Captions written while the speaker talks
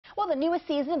Well, the newest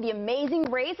season of The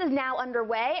Amazing Race is now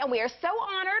underway, and we are so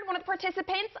honored one of the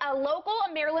participants, a local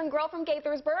Maryland girl from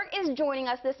Gaithersburg, is joining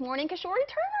us this morning, Kishori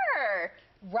Turner.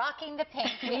 Rocking the pink,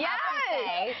 we have to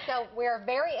say. So we're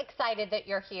very excited that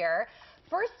you're here.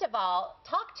 First of all,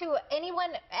 talk to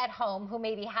anyone at home who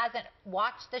maybe hasn't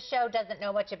watched the show, doesn't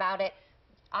know much about it.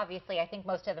 Obviously, I think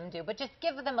most of them do, but just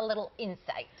give them a little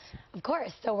insight. Of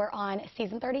course. So we're on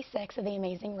season 36 of The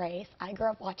Amazing Race. I grew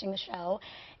up watching the show.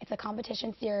 It's a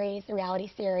competition series, a reality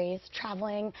series,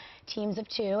 traveling teams of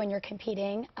two, and you're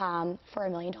competing for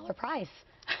 $1 million prize.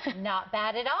 Not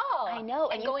bad at all. I know.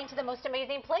 And going to the most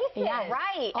amazing places. Yeah,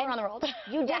 right. All around the world.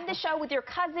 You did the show with your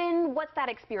cousin. What's that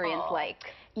experience like?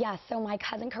 Yeah, so my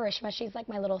cousin Karishma, she's like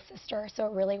my little sister, so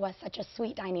it really was such a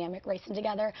sweet dynamic racing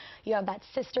together. You have that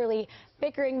sisterly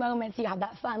bickering moments, you have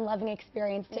that fun, loving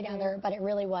experience together, but it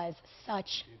really was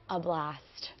such a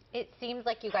blast. It seems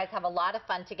like you guys have a lot of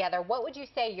fun together. What would you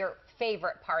say your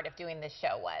favorite part of doing this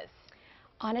show was?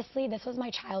 Honestly, this was my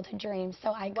childhood dream.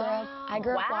 So I grew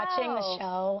up watching the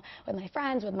show with my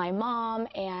friends, with my mom,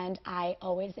 and I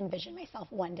always envisioned myself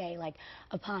one day like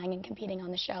applying and competing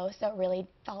on the show. So it really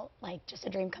felt like just a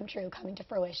dream come true, coming to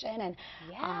fruition, and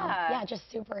yeah,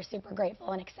 just super, super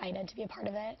grateful and excited to be a part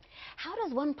of it. How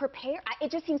does one prepare? It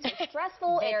just seems so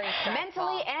stressful, Very stressful.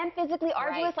 Mentally and physically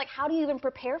arduous. Right. Like, how do you even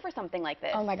prepare for something like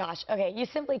this? Oh my gosh. Okay, you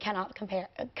simply cannot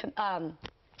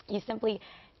you simply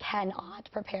cannot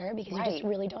prepare because you just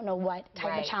really don't know what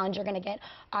type of challenge you're going to get.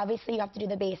 Obviously, you have to do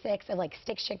the basics of like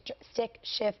stick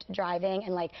shift driving,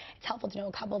 and like it's helpful to know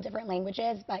a couple different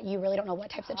languages, but you really don't know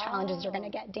what types of challenges you're going to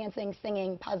get: dancing,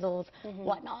 singing, puzzles,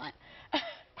 whatnot.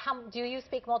 Do you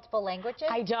speak multiple languages?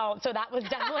 I don't, so that was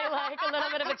definitely like a little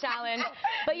bit of a challenge.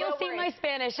 But you'll see my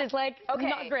Spanish is like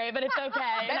not great, but it's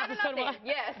okay. In episode 1.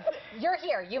 Yes, you're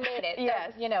here. You made it.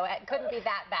 Yes. So, you know, it couldn't be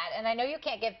that bad. And I know you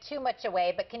can't give too much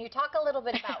away, but can you talk a little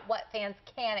bit about what fans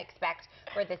can expect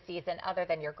for this season other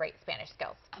than your great Spanish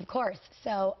skills? Of course.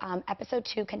 So episode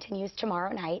 2 continues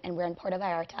tomorrow night, and we're in Puerto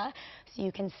Vallarta. So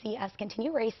you can see us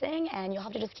continue racing, and you'll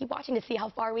have to just keep watching to see how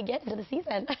far we get into the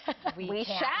season. We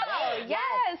shall. Yes.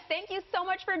 Thank you so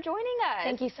much for joining us.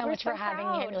 Thank you so much for having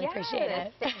me. I really appreciate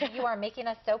it. You are making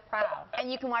us so proud. And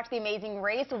you can watch The Amazing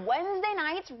Race Wednesday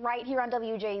nights right here on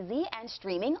WJZ and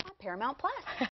streaming on Paramount Plus.